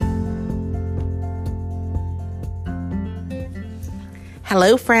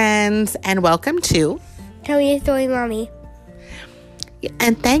Hello, friends, and welcome to Tell Me a Story, Mommy.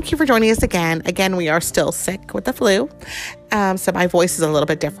 And thank you for joining us again. Again, we are still sick with the flu, so my voice is a little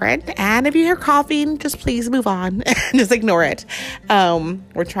bit different. And if you hear coughing, just please move on and just ignore it.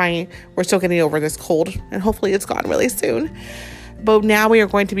 We're still getting over this cold, and hopefully it's gone really soon. But now we are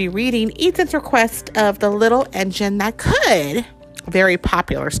going to be reading Ethan's request of The Little Engine That Could. A very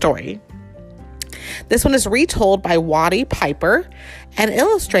popular story. This one is retold by Watty Piper and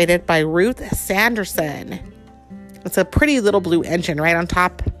illustrated by Ruth Sanderson. It's a pretty little blue engine right on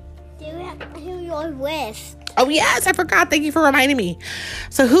top. Who you're with? Oh, yes, I forgot. Thank you for reminding me.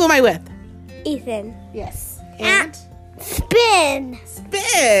 So who am I with? Ethan. Yes. And? Spin.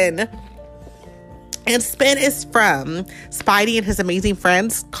 Spin. And Spin is from Spidey and His Amazing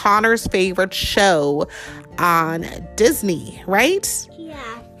Friends, Connor's favorite show on Disney, right?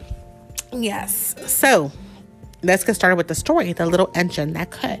 Yeah. Yes. So let's get started with the story, The Little Engine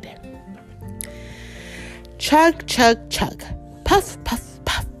That Could. Chug, chug, chug. Puff, puff,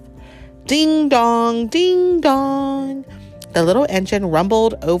 puff. Ding dong, ding dong. The little engine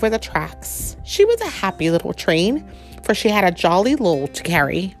rumbled over the tracks. She was a happy little train, for she had a jolly load to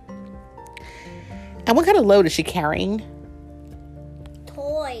carry. And what kind of load is she carrying?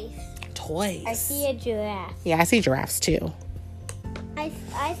 Toys. Toys. I see a giraffe. Yeah, I see giraffes too.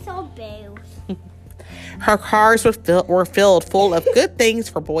 I saw bears. Her cars were filled full of good things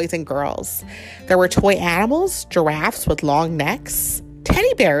for boys and girls. There were toy animals, giraffes with long necks,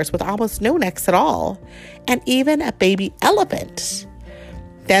 teddy bears with almost no necks at all, and even a baby elephant.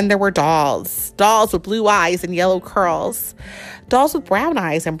 Then there were dolls with blue eyes and yellow curls, dolls with brown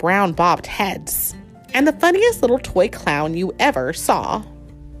eyes and brown bobbed heads, and the funniest little toy clown you ever saw.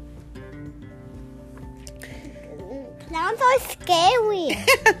 Clowns are scary.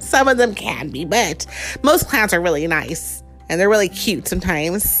 Some of them can be, but most clowns are really nice, and they're really cute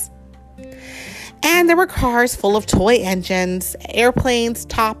sometimes. And there were cars full of toy engines, airplanes,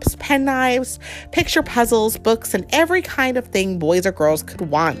 tops, penknives, picture puzzles, books, and every kind of thing boys or girls could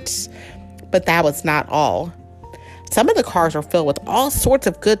want. But that was not all. Some of the cars were filled with all sorts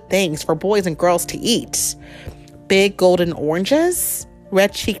of good things for boys and girls to eat. Big golden oranges,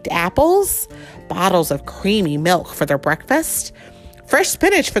 red-cheeked apples, bottles of creamy milk for their breakfast, fresh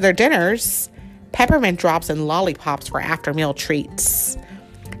spinach for their dinners, peppermint drops and lollipops for after-meal treats.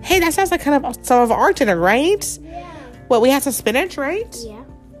 Hey, that sounds like kind of some of our dinner, right? Yeah. Well, we had some spinach, right? Yeah.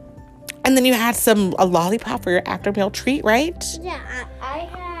 And then you had a lollipop for your after-meal treat, right? Yeah,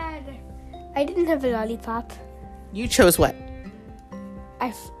 I didn't have a lollipop. You chose what?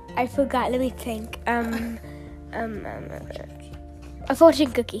 I forgot. Let me think. A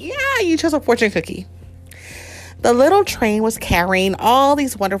fortune cookie. Yeah, you chose a fortune cookie. The little train was carrying all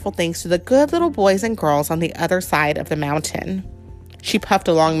these wonderful things to the good little boys and girls on the other side of the mountain. She puffed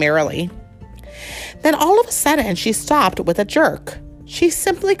along merrily. Then all of a sudden, she stopped with a jerk. She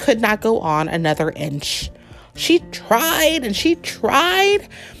simply could not go on another inch. She tried and she tried,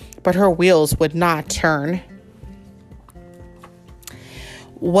 but her wheels would not turn.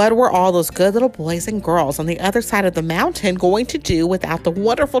 What were all those good little boys and girls on the other side of the mountain going to do without the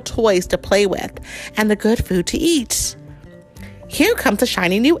wonderful toys to play with and the good food to eat? Here comes a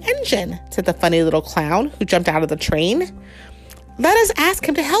shiny new engine, said the funny little clown who jumped out of the train. Let us ask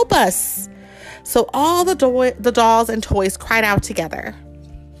him to help us. So all the dolls and toys cried out together.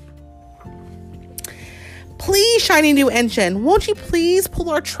 Please, shiny new engine, won't you please pull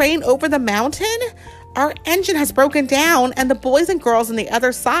our train over the mountain? Our engine has broken down, and the boys and girls on the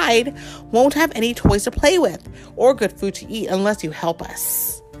other side won't have any toys to play with or good food to eat unless you help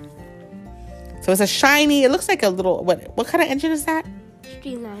us. So it's a shiny, it looks like a little, what kind of engine is that?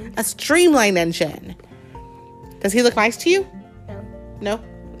 Streamline. A streamline engine. Does he look nice to you? No?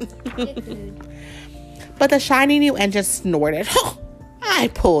 But the shiny new engine snorted. I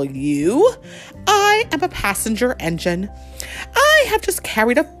pull you. I am a passenger engine. I have just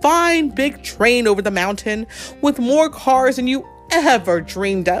carried a fine big train over the mountain with more cars than you ever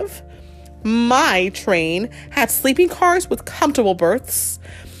dreamed of. My train had sleeping cars with comfortable berths,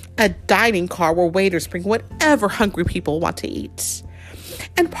 a dining car where waiters bring whatever hungry people want to eat,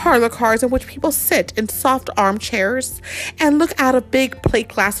 and parlor cars in which people sit in soft armchairs and look out of big plate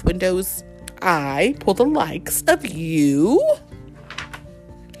glass windows. I pull the likes of you.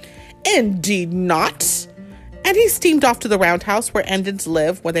 Indeed not. And he steamed off to the roundhouse where engines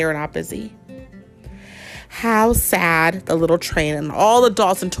live when they are not busy. How sad the little train and all the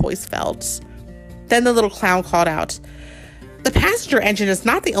dolls and toys felt. Then the little clown called out, "The passenger engine is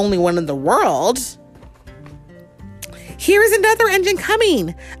not the only one in the world. Here is another engine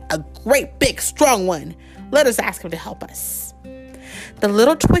coming, a great big strong one. Let us ask him to help us." The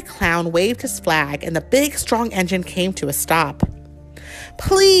little toy clown waved his flag, and the big, strong engine came to a stop.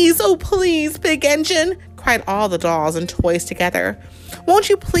 Please, oh please, big engine, cried all the dolls and toys together. Won't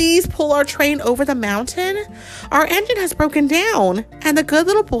you please pull our train over the mountain? Our engine has broken down, and the good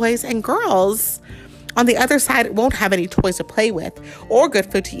little boys and girls on the other side won't have any toys to play with or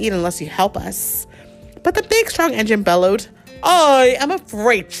good food to eat unless you help us. But the big, strong engine bellowed, I am a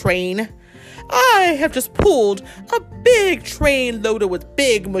freight train. I have just pulled a big train loaded with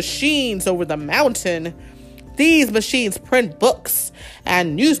big machines over the mountain. These machines print books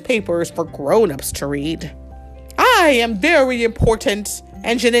and newspapers for grown-ups to read. I am very important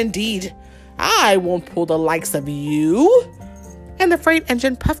engine indeed. I won't pull the likes of you. And the freight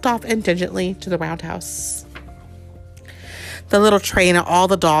engine puffed off indigently to the roundhouse. The little train and all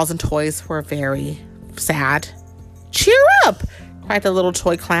the dolls and toys were very sad. Cheer up, cried the little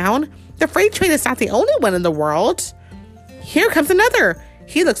toy clown. The freight train is not the only one in the world. Here comes another.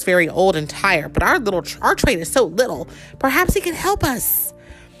 He looks very old and tired, but our train is so little. Perhaps he can help us.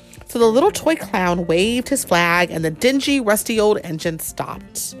 So the little toy clown waved his flag, and the dingy, rusty old engine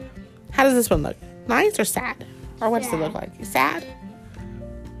stopped. How does this one look? Nice or sad? Or what does it look like? Sad?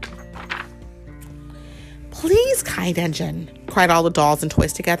 Please, kind engine, cried all the dolls and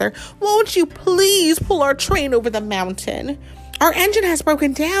toys together. Won't you please pull our train over the mountain? Our engine has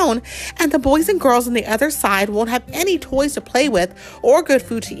broken down, and the boys and girls on the other side won't have any toys to play with or good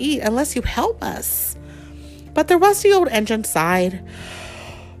food to eat unless you help us. But the rusty old engine sighed.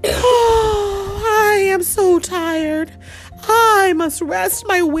 Oh, I am so tired. I must rest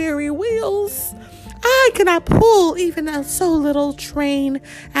my weary wheels. I cannot pull even a so little train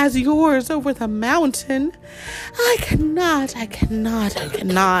as yours over the mountain. I cannot.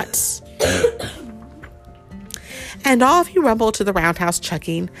 And off he rumbled to the roundhouse,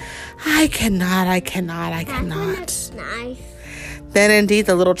 chuckling, I cannot. Nice. Then indeed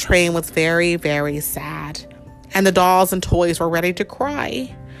the little train was very, very sad, and the dolls and toys were ready to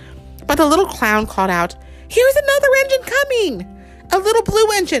cry. But the little clown called out, Here's another engine coming! A little blue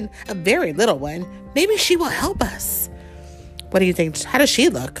engine, a very little one. Maybe she will help us. What do you think? How does she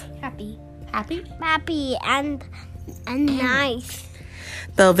look? Happy and nice.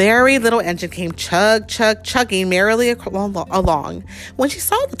 The very little engine came chugging merrily along. When she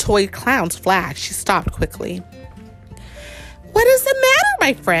saw the toy clown's flag, she stopped quickly. What is the matter,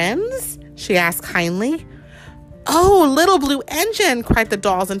 my friends? She asked kindly. Oh, little blue engine, cried the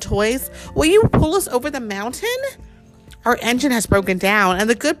dolls and toys. Will you pull us over the mountain? Our engine has broken down, and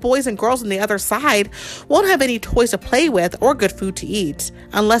the good boys and girls on the other side won't have any toys to play with or good food to eat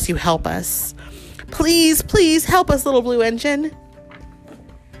unless you help us. Please, please help us, little blue engine.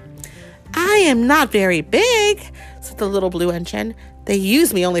 I am not very big, said the little blue engine. They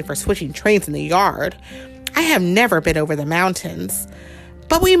use me only for switching trains in the yard. I have never been over the mountains.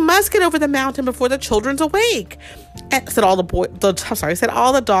 But we must get over the mountain before the children's awake, said all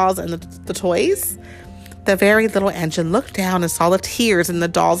the dolls and the toys. The very little engine looked down and saw the tears in the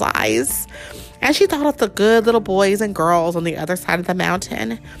doll's eyes, and she thought of the good little boys and girls on the other side of the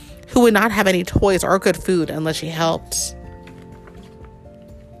mountain who would not have any toys or good food unless she helped.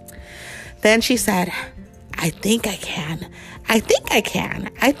 Then she said, I think I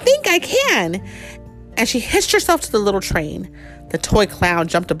can. And she hitched herself to the little train. The toy clown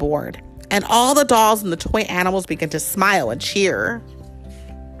jumped aboard, and all the dolls and the toy animals began to smile and cheer.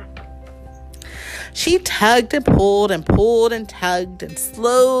 She tugged and pulled and tugged, and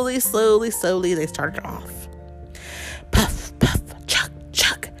slowly they started off. Puff, puff, chug,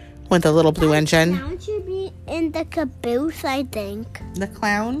 chug, went the little blue engine. The clown should be in the caboose, I think. The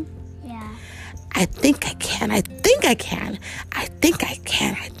clown? Yeah.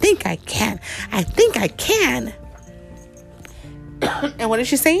 I think I can. And what is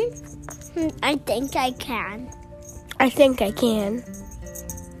she saying?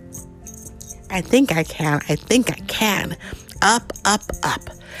 I think I can. Up, up, up.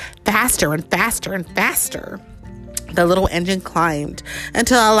 Faster and faster and faster. The little engine climbed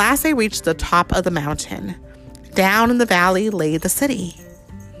until at last they reached the top of the mountain. Down in the valley lay the city.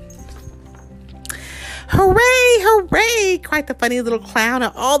 Hooray, hooray, cried the funny little clown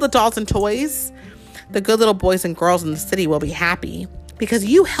and all the dolls and toys. The good little boys and girls in the city will be happy because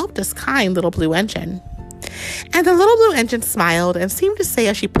you helped us, kind little blue engine. And the little blue engine smiled and seemed to say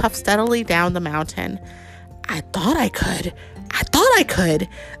as she puffed steadily down the mountain, I thought I could.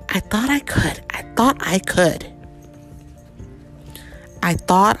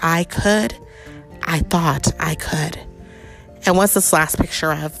 And what's this last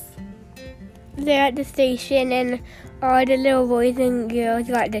picture of? They're at the station and all the little boys and girls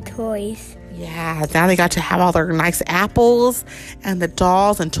got the toys. Yeah, now they got to have all their nice apples and the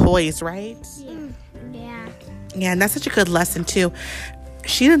dolls and toys, right? Yeah. Yeah, and that's such a good lesson, too.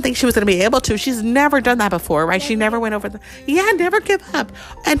 She didn't think she was going to be able to. She's never done that before, right? She never went over never give up.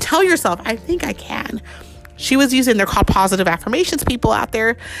 And tell yourself, I think I can. She was they're called positive affirmations, people out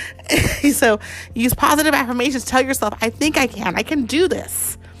there. So use positive affirmations. Tell yourself, I think I can do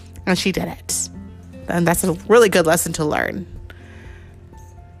this. And she did it. And that's a really good lesson to learn.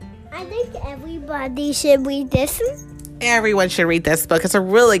 I think everybody should read this. Everyone should read this book. It's a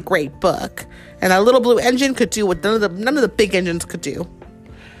really great book. And that little blue engine could do what none of the big engines could do.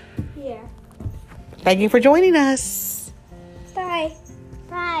 Yeah. Thank you for joining us.